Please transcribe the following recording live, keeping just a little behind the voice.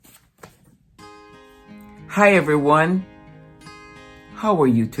Hi everyone, how are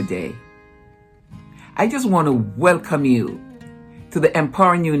you today? I just want to welcome you to the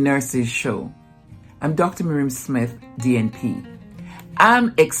Empowering You Nurses show. I'm Dr. Miriam Smith, DNP.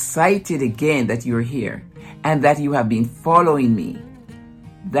 I'm excited again that you're here and that you have been following me.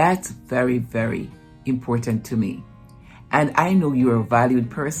 That's very, very important to me. And I know you're a valued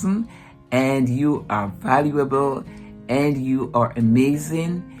person and you are valuable and you are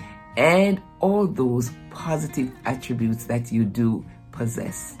amazing and all those positive attributes that you do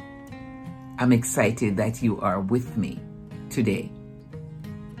possess. I'm excited that you are with me today.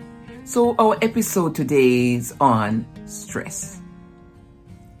 So our episode today is on stress.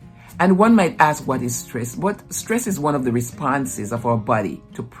 And one might ask, what is stress? But stress is one of the responses of our body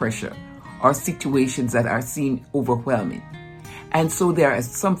to pressure or situations that are seen overwhelming. And so there are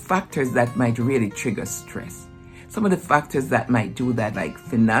some factors that might really trigger stress. Some of the factors that might do that, like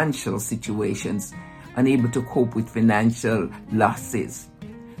financial situations, unable to cope with financial losses,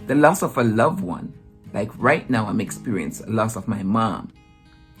 the loss of a loved one. Like right now, I'm experiencing a loss of my mom.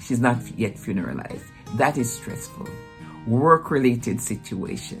 She's not yet funeralized. That is stressful. Work-related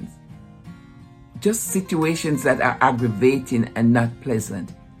situations. Just situations that are aggravating and not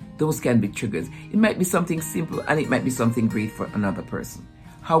pleasant. Those can be triggers. It might be something simple and it might be something great for another person.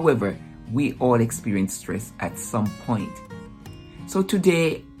 However, we all experience stress at some point. So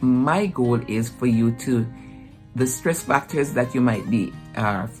today, my goal is for you to, the stress factors that you might be,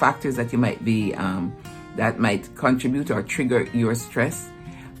 that might contribute or trigger your stress,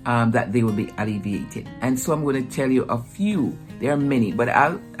 that they will be alleviated. And so I'm going to tell you a few. There are many, but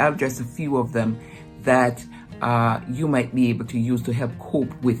I'll address a few of them that you might be able to use to help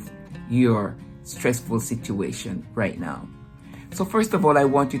cope with your stressful situation right now. So first of all, I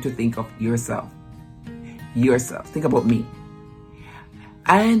want you to think of yourself. Think about me.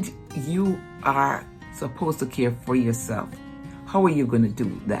 And you are supposed to care for yourself. How are you going to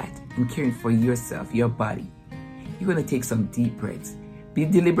do that in caring for yourself, your body? You're going to take some deep breaths. Be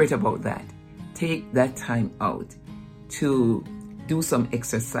deliberate about that. Take that time out to do some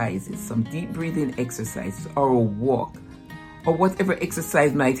exercises, some deep breathing exercises, or a walk, or whatever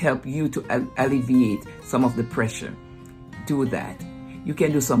exercise might help you to alleviate some of the pressure. Do that. You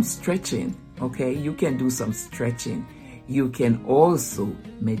can do some stretching, okay? You can do some stretching. You can also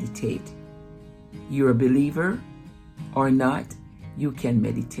meditate. You're a believer or not, you can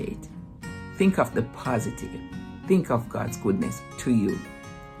meditate. Think of the positive. Think of God's goodness to you.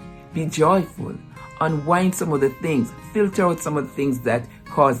 Be joyful. Unwind some of the things. Filter out some of the things that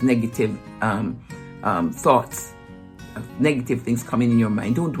cause negative thoughts, negative things coming in your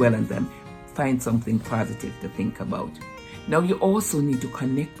mind. Don't dwell on them. Find something positive to think about. Now, you also need to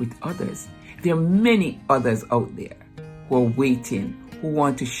connect with others. There are many others out there who are waiting, who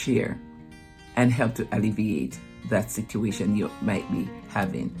want to share and help to alleviate that situation you might be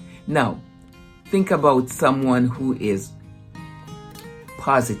having. Now, think about someone who is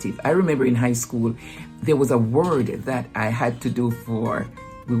positive. I remember in high school, there was a word that I had to do for,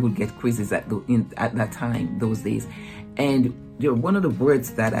 we would get quizzes at that time, those days. And one of the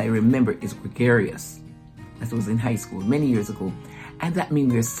words that I remember is gregarious. That was in high school many years ago. And that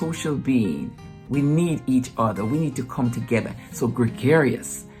means we're a social being. We need each other. We need to come together. So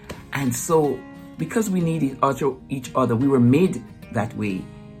gregarious. And so because we need each other, we were made that way.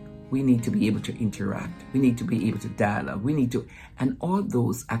 We need to be able to interact. We need to be able to dialogue. And all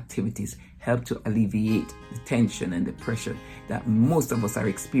those activities help to alleviate the tension and the pressure that most of us are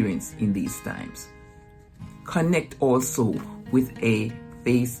experiencing in these times. Connect also with a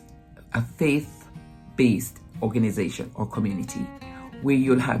faith-based organization or community where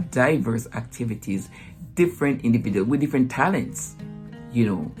you'll have diverse activities, different individuals with different talents,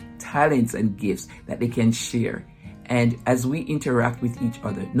 talents and gifts that they can share. And as we interact with each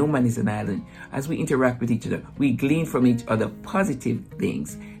other, no man is an island. As we interact with each other, we glean from each other positive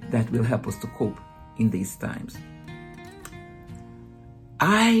things that will help us to cope in these times.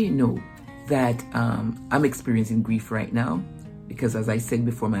 I know that I'm experiencing grief right now because, as I said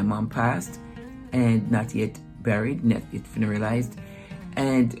before, my mom passed and not yet buried, not yet funeralized.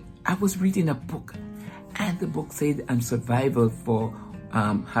 And I was reading a book, and the book said survival for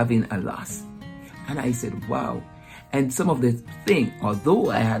having a loss. And I said, wow. And some of the thing,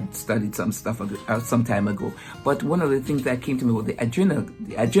 although I had studied some stuff some time ago, but one of the things that came to me was the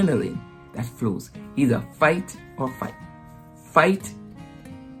adrenaline that flows. Either fight or fight. Fight.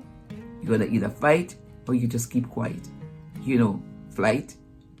 You're going to either fight or you just keep quiet. Flight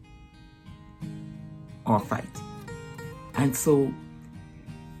or fight. And so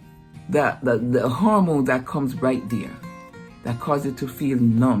the hormone that comes right there, that causes you to feel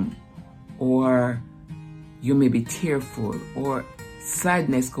numb or you may be tearful, or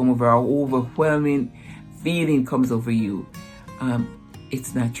sadness come over, or overwhelming feeling comes over you.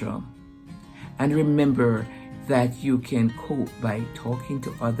 It's natural. And remember that you can cope by talking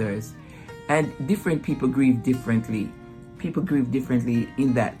to others. And different people grieve differently. People grieve differently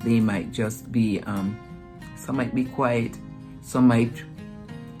in that they might just be, some might be quiet, some might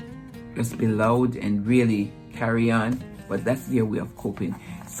just be loud and really carry on, but that's their way of coping.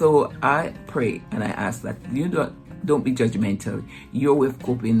 So I pray and I ask that you don't be judgmental. Your way of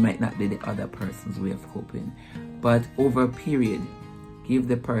coping might not be the other person's way of coping, but over a period, give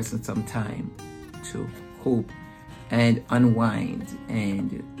the person some time to cope and unwind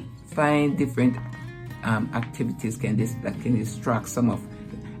and find different activities that can distract some of,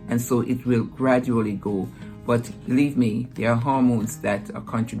 and so it will gradually go. But believe me, there are hormones that are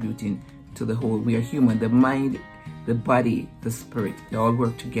contributing to the whole. We are human. The mind, the body, the spirit, they all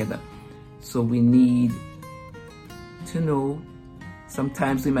work together. So we need to know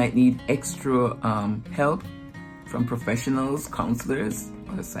sometimes we might need extra help from professionals, counselors,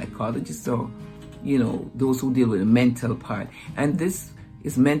 or psychologists, or those who deal with the mental part. And this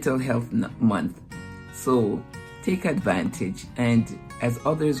is Mental Health Month. So take advantage, and as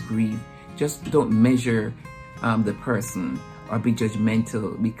others grieve, just don't measure the person or be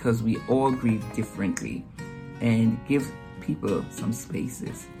judgmental, because we all grieve differently. And give people some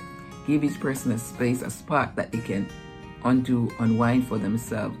spaces. Give each person a space, a spot that they can unwind for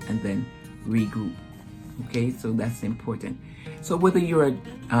themselves and then regroup. Okay, so that's important. So whether you're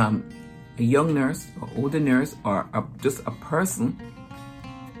a young nurse or older nurse or just a person,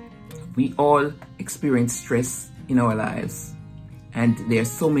 we all experience stress in our lives. And there are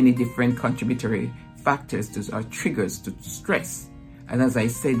so many different contributory factors to our triggers to stress. And as I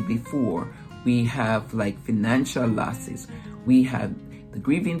said before, we have like financial losses. We have the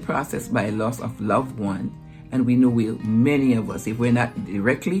grieving process by loss of loved one. And we know many of us, if we're not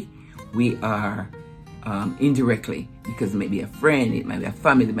directly, we are indirectly, because it might be a friend, it might be a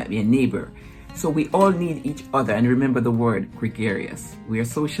family, it might be a neighbor. So we all need each other. And remember the word gregarious. We are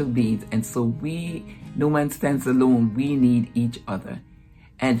social beings. And so no man stands alone. We need each other.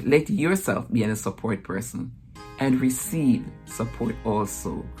 And let yourself be a support person and receive support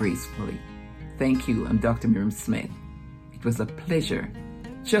also gracefully. Thank you. I'm Dr. Miriam Smith. It was a pleasure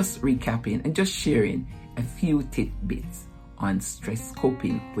just recapping and just sharing a few tidbits on stress,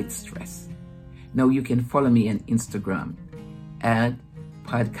 coping with stress. Now you can follow me on Instagram at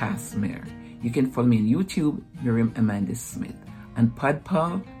Podcast Mayor. You can follow me on YouTube, Miriam Amanda Smith, and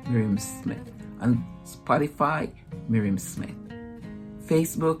PodPal, Miriam Smith, on Spotify, Miriam Smith,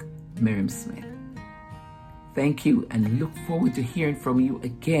 Facebook, Miriam Smith. Thank you, and look forward to hearing from you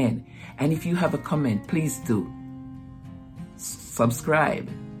again. And if you have a comment, please do subscribe.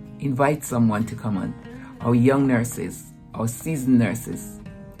 Invite someone to come on. Our young nurses, our seasoned nurses,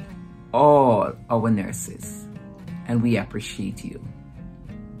 all our nurses. And we appreciate you.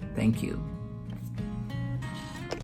 Thank you.